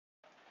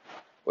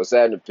What's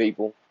happening,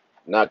 people?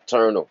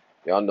 Nocturnal.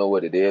 Y'all know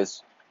what it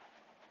is.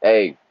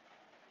 Hey,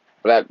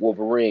 Black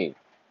Wolverine,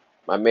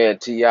 my man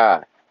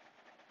T.I.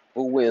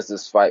 Who wins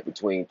this fight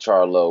between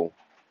Charlo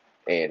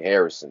and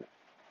Harrison?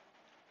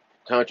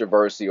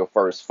 Controversial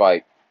first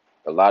fight.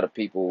 A lot of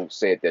people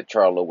said that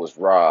Charlo was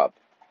robbed.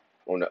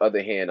 On the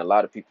other hand, a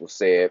lot of people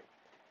said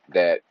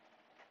that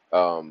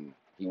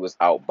he was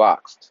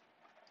outboxed.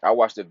 I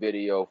watched a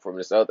video from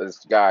this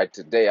guy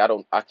today.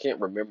 I can't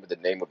remember the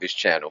name of his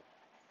channel,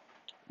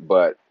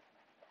 but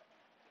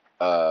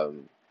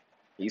um,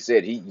 he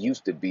said he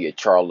used to be a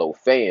Charlo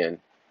fan,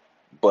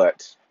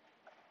 but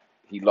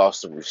he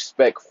lost some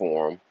respect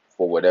for him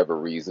for whatever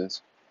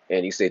reasons,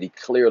 and he said he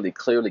clearly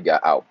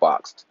got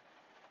outboxed.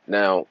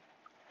 Now,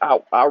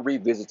 I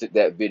revisited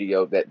that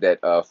video,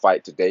 that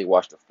fight today,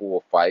 watched the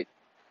full fight,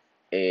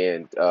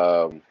 and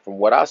from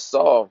what I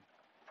saw,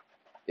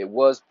 it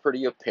was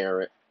pretty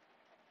apparent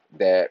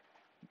that,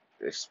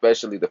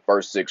 especially the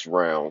first 6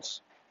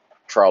 rounds,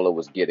 Charlo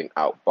was getting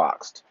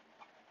outboxed.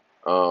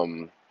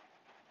 Um,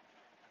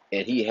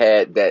 and he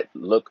had that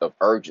look of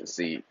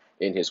urgency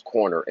in his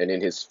corner and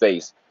in his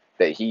face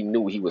that he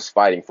knew he was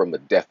fighting from a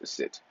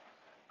deficit.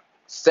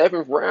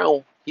 7th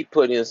round, he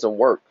put in some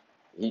work.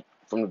 He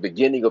From the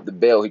beginning of the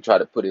bell, he tried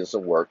to put in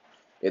some work,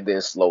 and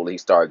then slowly he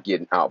started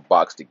getting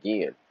outboxed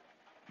again.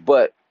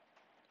 But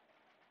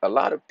a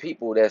lot of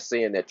people that's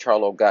saying that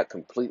Charlo got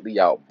completely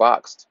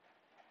outboxed,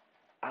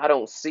 I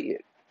don't see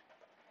it.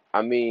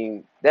 I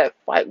mean, that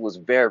fight was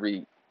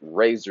very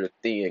razor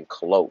thin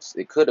close.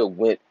 It could have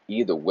went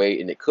either way,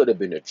 and it could have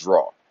been a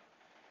draw.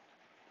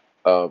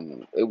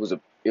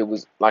 It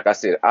was like I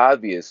said,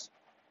 obvious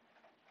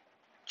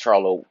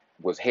Charlo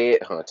was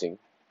head hunting,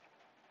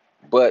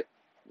 but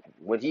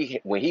when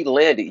he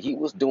landed, he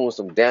was doing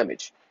some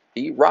damage.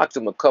 He rocked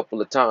him a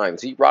couple of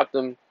times. He rocked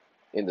him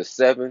in the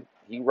 7th.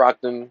 He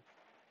rocked him.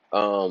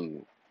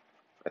 Um,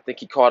 I think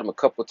he caught him a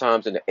couple of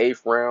times in the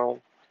 8th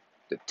round,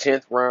 the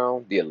 10th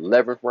round, the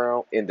 11th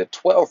round. In the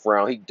 12th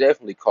round, he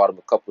definitely caught him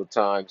a couple of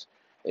times.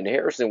 And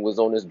Harrison was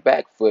on his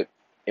back foot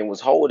and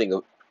was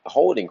holding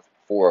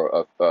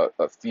for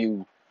a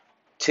few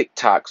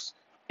TikToks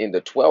in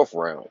the 12th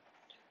round.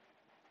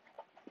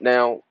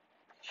 Now,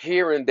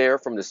 here and there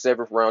from the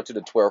 7th round to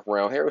the 12th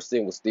round,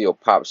 Harrison was still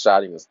pop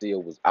shotting and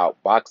still was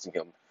outboxing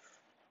him,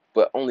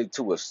 but only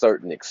to a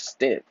certain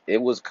extent.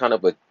 It was kind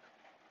of a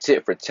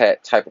tit for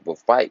tat type of a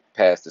fight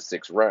past the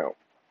 6th round.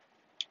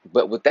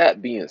 But with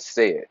that being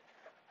said,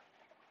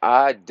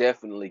 I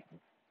definitely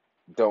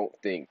don't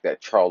think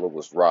that Charlo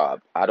was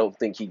robbed. I don't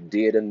think he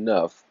did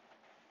enough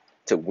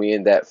to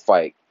win that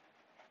fight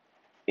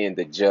in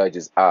the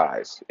judge's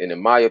eyes. And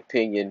in my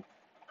opinion,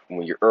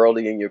 when you're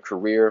early in your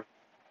career,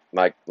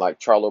 like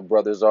Charlo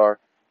brothers are,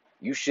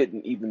 you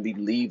shouldn't even be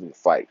leaving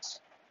fights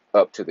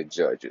up to the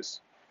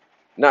judges.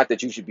 Not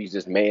that you should be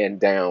just man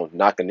down,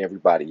 knocking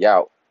everybody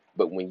out,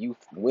 but when you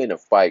win a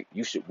fight,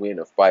 you should win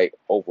a fight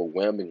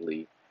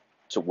overwhelmingly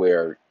to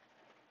where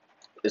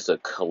it's a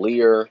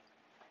clear,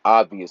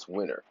 obvious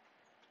winner.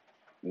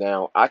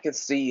 Now, I can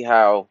see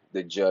how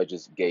the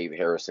judges gave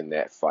Harrison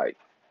that fight,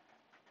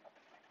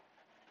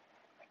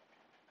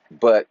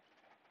 but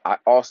I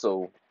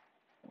also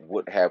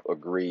would have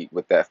agreed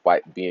with that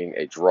fight being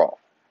a draw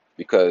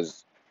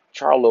because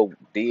Charlo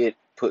did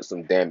put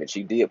some damage.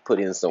 He did put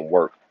in some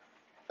work.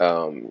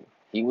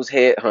 He was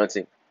head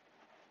hunting.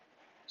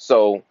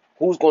 So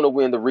who's going to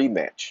win the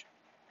rematch?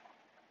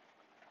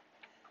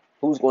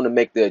 Who's going to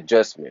make the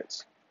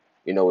adjustments?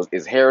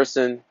 Is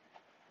Harrison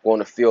going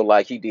to feel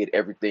like he did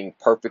everything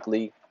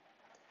perfectly,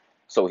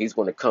 so he's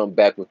going to come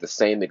back with the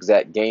same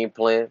exact game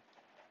plan,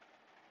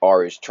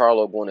 or is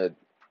Charlo going to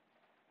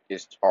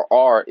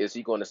or is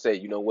he going to say,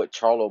 you know what,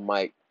 Charlo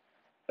might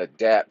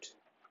adapt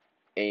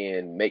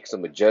and make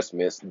some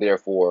adjustments.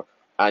 Therefore,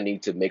 I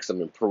need to make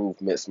some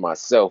improvements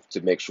myself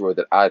to make sure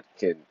that I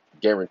can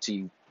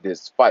guarantee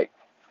this fight.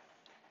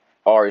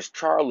 Or is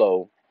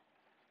Charlo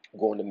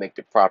going to make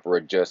the proper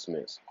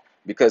adjustments?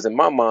 Because in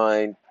my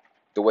mind,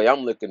 the way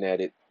I'm looking at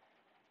it,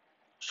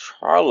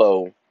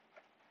 Charlo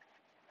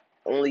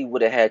only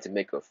would have had to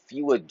make a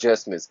few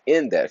adjustments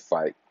in that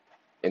fight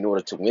in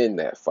order to win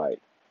that fight.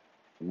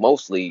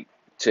 Mostly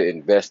to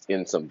invest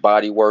in some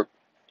body work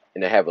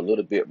and to have a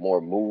little bit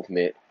more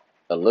movement,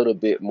 a little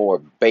bit more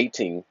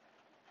baiting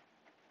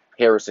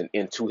Harrison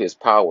into his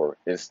power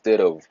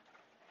instead of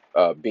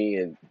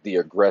being the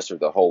aggressor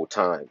the whole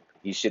time.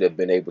 He should have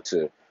been able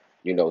to,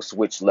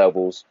 switch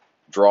levels,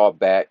 draw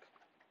back,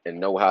 and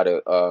know how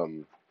to,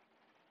 um,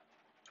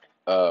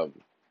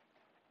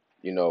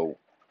 you know,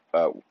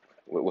 uh,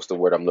 what's the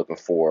word I'm looking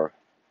for?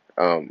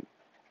 Um,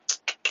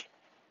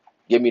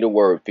 Give me the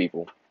word,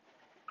 people.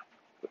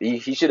 He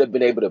should have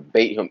been able to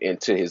bait him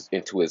into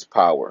his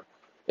power.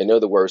 In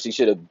other words, he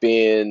should have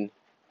been.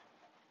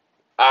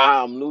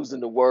 I'm losing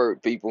the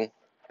word, people.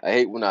 I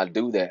hate when I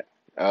do that.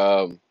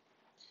 Um,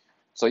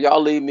 so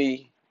y'all leave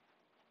me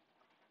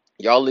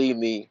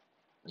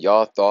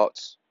y'all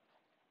thoughts.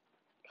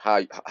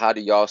 How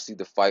do y'all see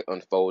the fight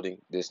unfolding?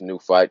 This new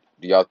fight.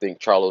 Do y'all think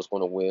Charlo's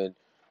going to win?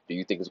 Do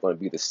you think it's going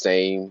to be the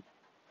same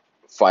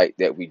fight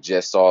that we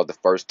just saw the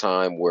first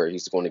time where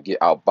he's going to get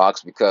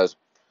outboxed, because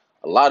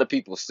a lot of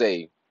people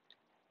say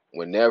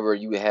whenever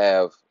you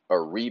have a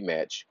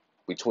rematch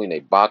between a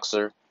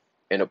boxer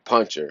and a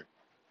puncher,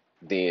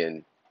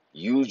 then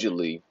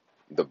usually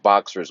the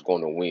boxer is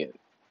going to win,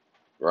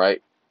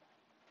 right?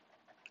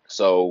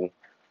 So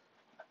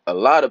a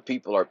lot of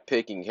people are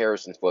picking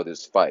Harrison for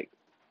this fight.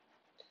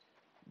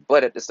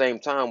 But at the same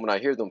time, when I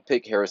hear them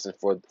pick Harrison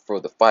for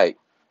the fight,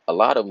 a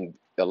lot of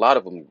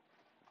them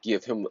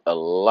give him a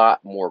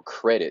lot more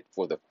credit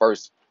for the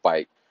first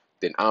fight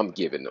than I'm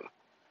giving them.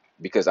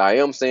 Because I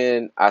am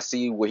saying I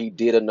see where he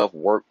did enough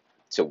work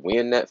to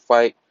win that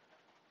fight.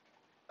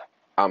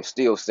 I'm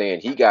still saying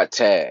he got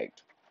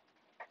tagged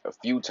a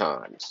few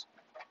times,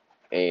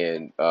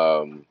 and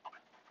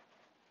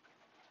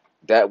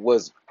that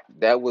was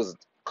that was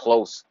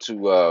close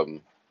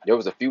to. There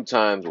was a few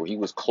times where he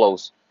was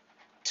close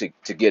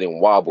to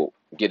getting wobbled,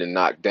 getting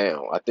knocked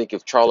down. I think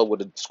if Charlo would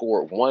have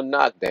scored one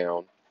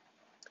knockdown,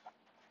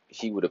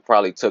 he would have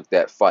probably took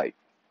that fight.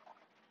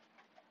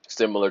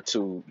 Similar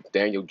to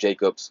Daniel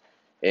Jacobs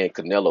and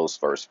Canelo's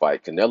first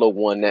fight. Canelo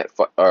won that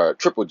fight,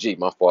 Triple G,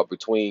 my fault,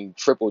 between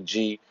Triple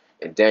G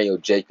and Daniel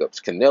Jacobs.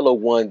 Canelo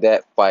won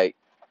that fight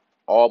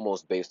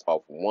almost based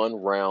off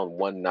one round,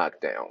 one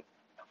knockdown.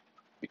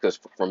 Because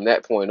from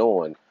that point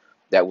on,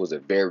 that was a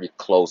very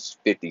close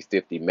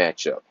 50-50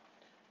 matchup.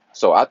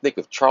 So I think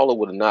if Charlo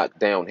would have knocked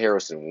down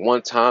Harrison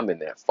one time in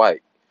that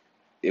fight,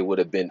 it would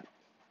have been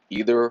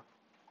either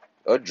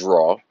a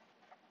draw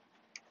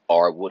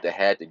or it would have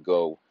had to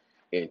go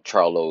in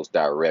Charlo's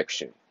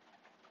direction.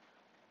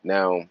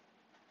 Now,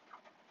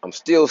 I'm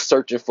still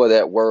searching for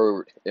that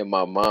word in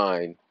my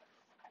mind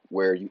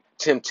where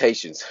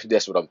temptations,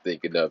 that's what I'm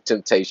thinking of,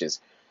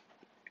 temptations.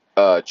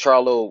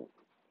 Charlo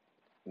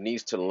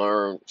needs to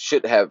learn,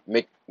 should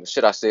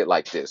I say it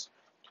like this?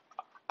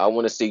 I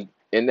want to see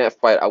in that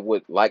fight, I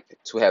would like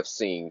to have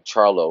seen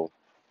Charlo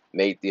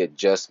made the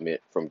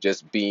adjustment from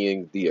just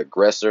being the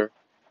aggressor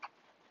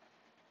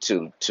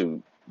to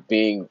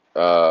being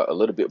a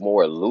little bit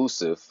more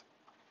elusive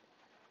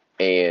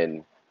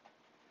and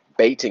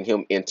baiting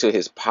him into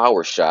his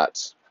power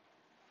shots,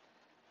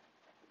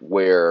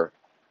 where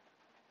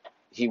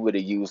he would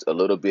have used a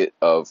little bit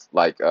of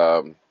like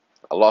I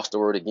lost the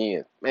word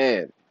again.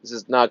 Man, this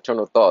is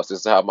nocturnal thoughts.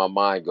 This is how my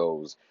mind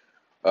goes.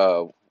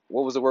 Uh,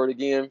 what was the word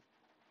again?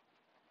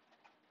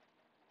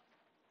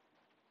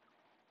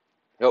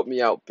 Help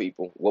me out,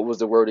 people. What was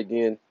the word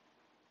again?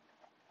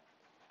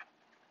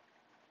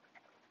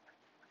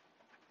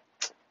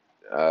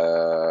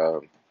 Uh,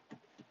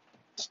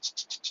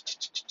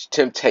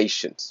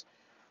 Temptations.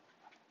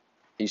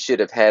 He should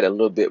have had a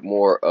little bit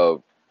more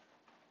of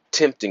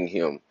tempting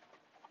him,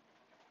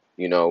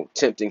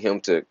 tempting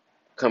him to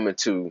come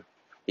into.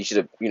 He should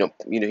have,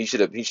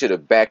 he should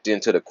have backed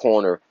into the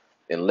corner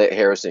and let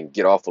Harrison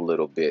get off a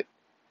little bit,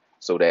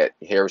 so that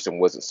Harrison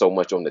wasn't so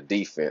much on the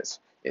defense,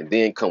 and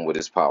then come with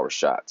his power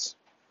shots.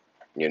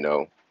 You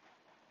know,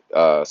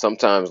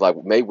 sometimes like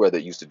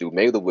Mayweather used to do.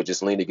 Mayweather would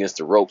just lean against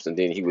the ropes, and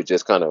then he would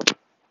just kind of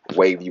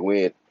wave you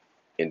in,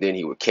 and then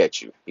he would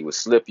catch you. He would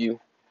slip you,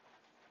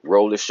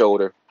 roll his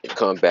shoulder, and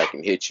come back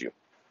and hit you.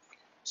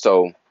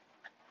 So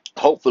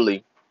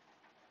hopefully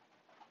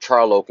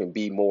Charlo can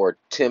be more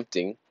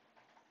tempting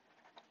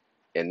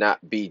and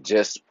not be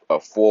just a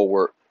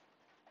forward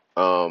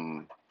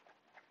um,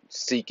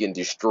 seek and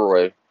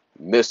destroy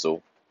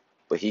missile,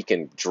 but he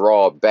can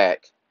draw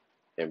back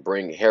and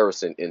bring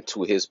Harrison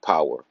into his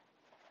power.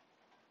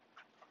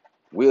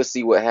 We'll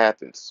see what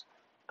happens.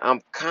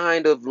 I'm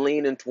kind of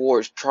leaning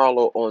towards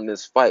Charlo on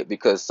this fight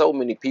because so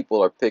many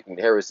people are picking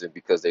Harrison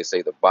because they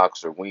say the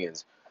boxer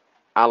wins.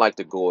 I like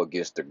to go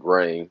against the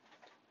grain.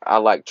 I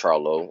like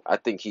Charlo. I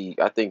think he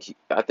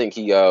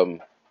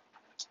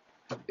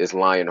is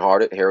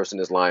lion-hearted. Harrison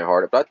is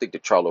lion-hearted, but I think the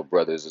Charlo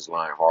brothers is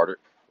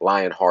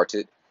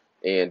lion-hearted,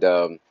 and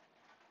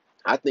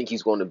I think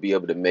he's going to be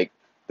able to make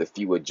the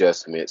few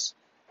adjustments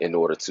in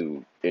order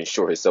to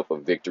ensure himself a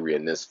victory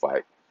in this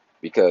fight.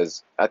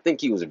 Because I think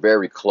he was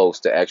very close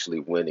to actually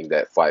winning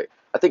that fight.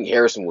 I think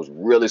Harrison was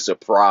really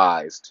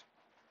surprised.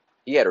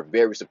 He had a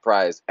very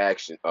surprised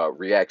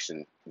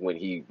reaction when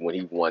he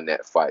won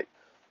that fight.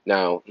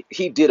 Now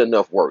he did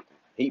enough work.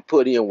 He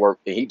put in work,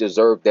 and he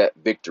deserved that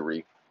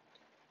victory.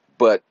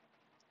 But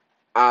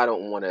I'm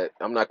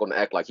not going to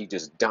act like he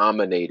just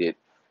dominated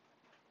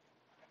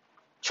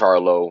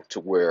Charlo to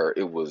where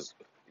it was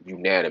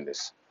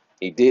unanimous.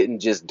 He didn't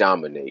just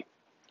dominate.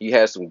 He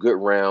had some good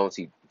rounds.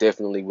 He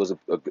definitely was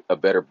a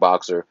better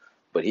boxer,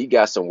 but he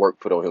got some work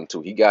put on him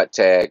too. He got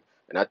tagged,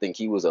 and I think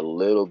he was a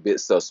little bit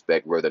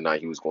suspect whether or not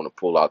he was going to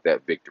pull out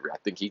that victory. I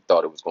think he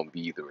thought it was going to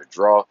be either a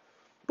draw,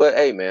 but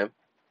hey, man,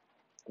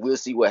 we'll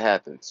see what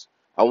happens.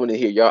 I want to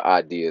hear your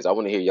ideas. I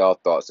want to hear y'all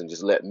thoughts, and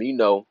just let me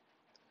know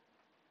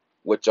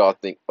what y'all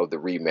think of the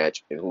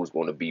rematch and who's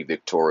going to be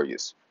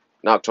victorious.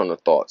 Nocturnal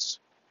thoughts.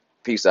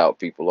 Peace out,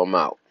 people. I'm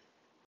out.